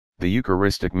The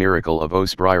Eucharistic miracle of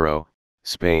Cebreiro,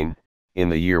 Spain, in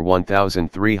the year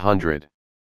 1300.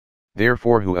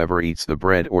 Therefore whoever eats the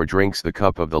bread or drinks the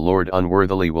cup of the Lord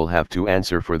unworthily will have to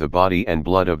answer for the body and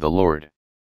blood of the Lord.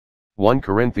 1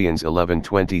 Corinthians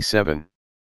 11:27.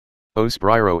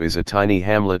 Cebreiro is a tiny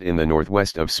hamlet in the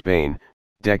northwest of Spain,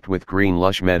 decked with green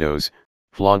lush meadows,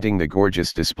 flaunting the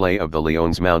gorgeous display of the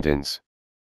Leones Mountains.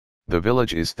 The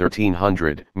village is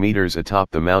 1,300 meters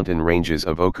atop the mountain ranges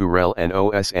of Ocourel and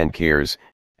Os Ancares,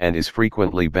 and is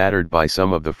frequently battered by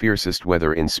some of the fiercest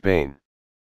weather in Spain.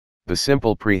 The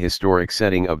simple prehistoric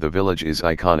setting of the village is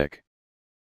iconic.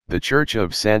 The Church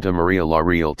of Santa Maria la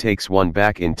Real takes one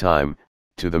back in time,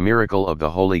 to the miracle of the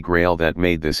Holy Grail that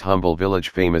made this humble village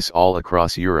famous all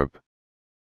across Europe.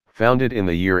 Founded in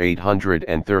the year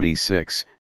 836,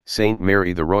 Saint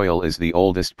Mary the Royal is the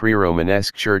oldest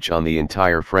pre-Romanesque church on the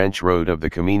entire French road of the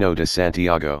Camino de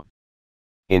Santiago.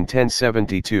 In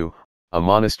 1072, a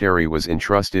monastery was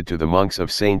entrusted to the monks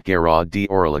of Saint Gerard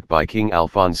d'Aurillac by King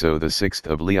Alfonso VI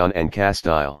of Leon and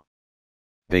Castile.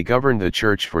 They governed the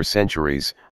church for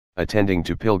centuries, attending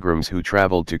to pilgrims who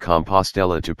traveled to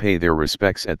Compostela to pay their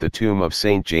respects at the tomb of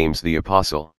Saint James the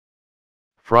Apostle.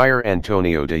 Friar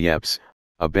Antonio de Yepes,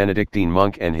 a Benedictine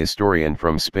monk and historian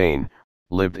from Spain,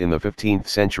 lived in the 15th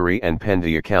century and penned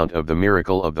the account of the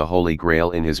miracle of the Holy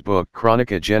Grail in his book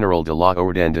Crónica General de la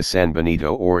Orden de San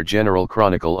Benito, or General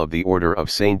Chronicle of the Order of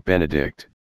Saint Benedict.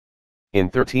 In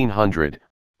 1300,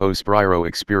 Cebreiro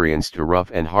experienced a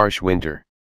rough and harsh winter.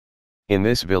 In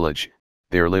this village,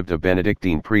 there lived a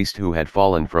Benedictine priest who had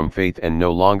fallen from faith and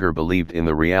no longer believed in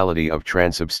the reality of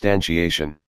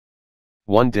transubstantiation.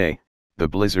 One day, the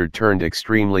blizzard turned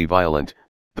extremely violent,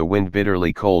 the wind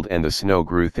bitterly cold and the snow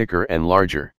grew thicker and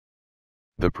larger.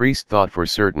 The priest thought for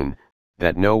certain,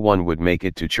 that no one would make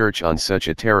it to church on such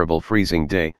a terrible freezing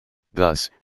day, thus,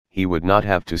 he would not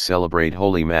have to celebrate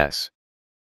Holy Mass.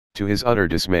 To his utter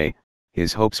dismay,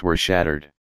 his hopes were shattered.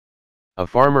 A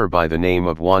farmer by the name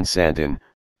of Juan Santin,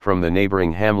 from the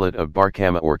neighboring hamlet of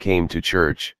Barcamaor, came to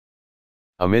church.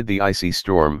 Amid the icy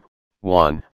storm,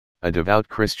 Juan, a devout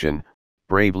Christian,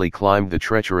 bravely climbed the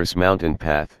treacherous mountain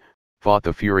path, fought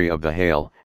the fury of the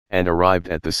hail, and arrived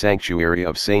at the sanctuary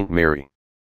of Saint Mary.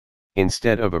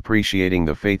 Instead of appreciating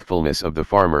the faithfulness of the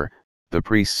farmer, the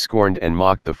priest scorned and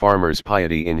mocked the farmer's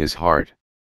piety in his heart.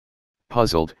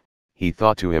 Puzzled, he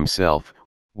thought to himself,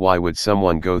 why would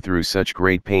someone go through such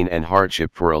great pain and hardship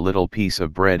for a little piece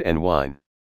of bread and wine?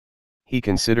 He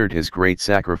considered his great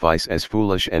sacrifice as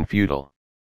foolish and futile.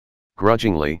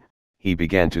 Grudgingly, he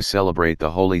began to celebrate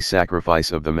the holy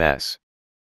sacrifice of the Mass.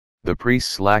 The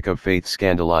priest's lack of faith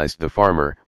scandalized the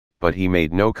farmer, but he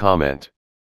made no comment.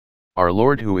 Our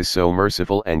Lord, who is so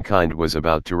merciful and kind, was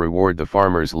about to reward the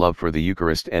farmer's love for the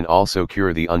Eucharist and also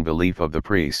cure the unbelief of the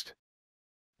priest.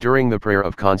 During the prayer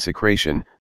of consecration,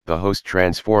 the host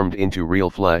transformed into real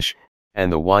flesh,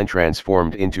 and the wine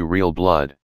transformed into real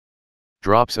blood.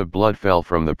 Drops of blood fell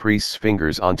from the priest's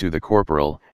fingers onto the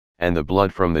corporal, and the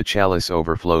blood from the chalice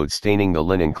overflowed, staining the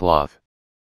linen cloth.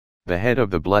 The head of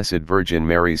the Blessed Virgin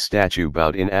Mary's statue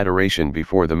bowed in adoration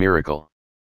before the miracle.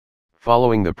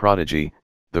 Following the prodigy,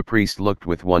 the priest looked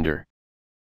with wonder.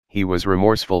 He was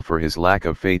remorseful for his lack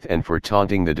of faith and for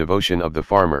taunting the devotion of the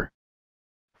farmer.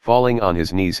 Falling on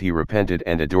his knees, he repented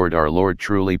and adored our Lord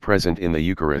truly present in the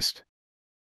Eucharist.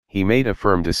 He made a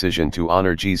firm decision to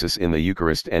honor Jesus in the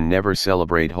Eucharist and never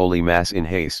celebrate Holy Mass in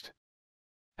haste.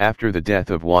 After the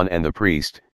death of Juan and the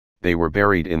priest, they were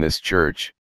buried in this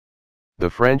church. The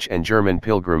French and German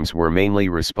pilgrims were mainly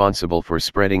responsible for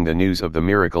spreading the news of the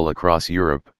miracle across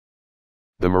Europe.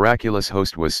 The miraculous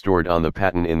host was stored on the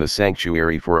paten in the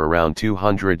sanctuary for around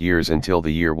 200 years until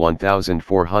the year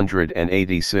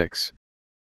 1486.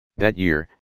 That year,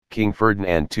 King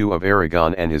Ferdinand II of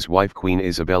Aragon and his wife Queen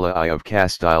Isabella I of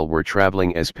Castile were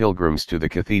traveling as pilgrims to the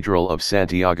Cathedral of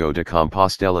Santiago de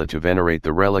Compostela to venerate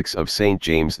the relics of Saint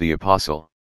James the Apostle.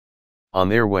 On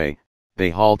their way, they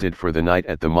halted for the night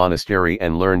at the monastery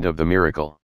and learned of the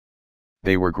miracle.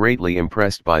 They were greatly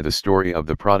impressed by the story of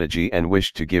the prodigy and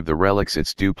wished to give the relics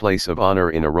its due place of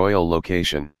honor in a royal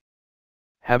location.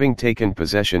 Having taken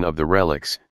possession of the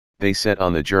relics, they set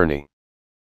on the journey.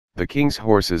 The king's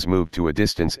horses moved to a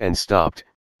distance and stopped,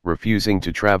 refusing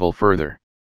to travel further.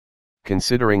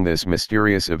 Considering this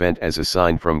mysterious event as a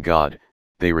sign from God,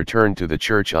 they returned to the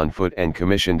church on foot and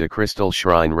commissioned a crystal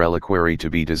shrine reliquary to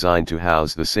be designed to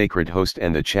house the sacred host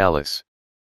and the chalice.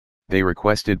 They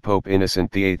requested Pope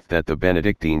Innocent VIII that the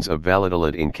Benedictines of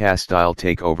Valladolid in Castile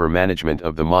take over management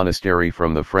of the monastery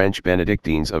from the French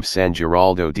Benedictines of San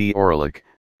Giraldo d'Aurillac,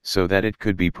 so that it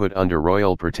could be put under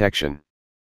royal protection.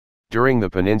 During the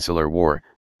Peninsular War,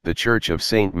 the Church of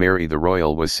Saint Mary the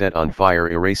Royal was set on fire,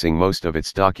 erasing most of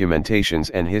its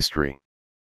documentations and history.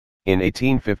 In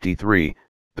 1853,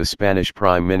 the Spanish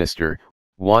Prime Minister,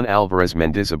 Juan Álvarez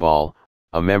Mendizabal,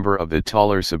 a member of the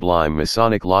taller Sublime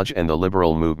Masonic Lodge and the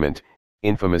liberal movement,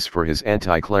 infamous for his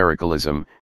anti-clericalism,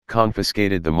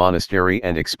 confiscated the monastery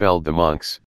and expelled the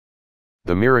monks.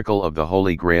 The miracle of the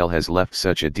Holy Grail has left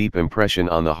such a deep impression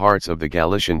on the hearts of the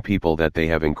Galician people that they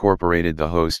have incorporated the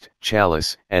host,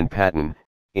 chalice, and paten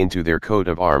into their coat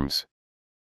of arms.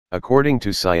 According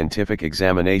to scientific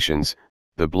examinations,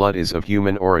 the blood is of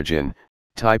human origin,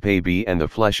 type AB, and the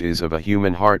flesh is of a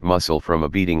human heart muscle from a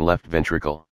beating left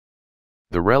ventricle.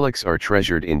 The relics are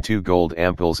treasured in 2 gold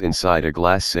ampoules inside a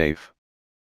glass safe.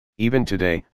 Even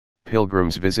today,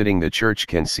 pilgrims visiting the church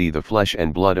can see the flesh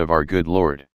and blood of our good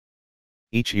Lord.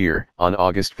 Each year, on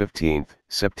August 15th,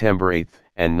 September 8th,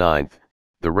 and 9th,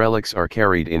 the relics are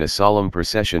carried in a solemn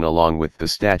procession along with the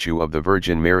statue of the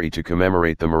Virgin Mary to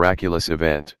commemorate the miraculous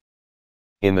event.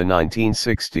 In the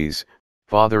 1960s,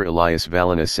 Father Elias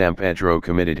Valena Sampedro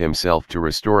committed himself to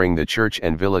restoring the church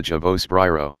and village of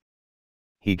Cebreiro.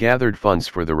 He gathered funds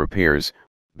for the repairs,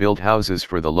 built houses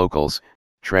for the locals,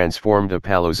 transformed a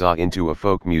palozza into a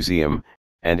folk museum,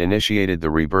 and initiated the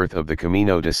rebirth of the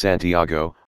Camino de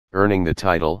Santiago, earning the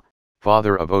title,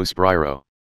 Father of Cebreiro.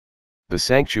 The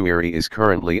sanctuary is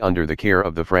currently under the care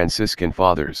of the Franciscan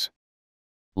Fathers.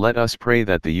 Let us pray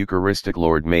that the Eucharistic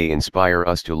Lord may inspire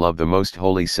us to love the most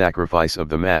holy sacrifice of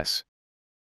the Mass.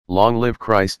 Long live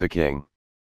Christ the King.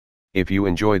 If you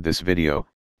enjoyed this video,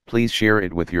 please share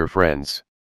it with your friends.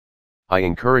 I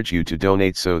encourage you to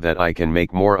donate so that I can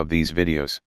make more of these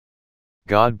videos.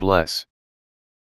 God bless.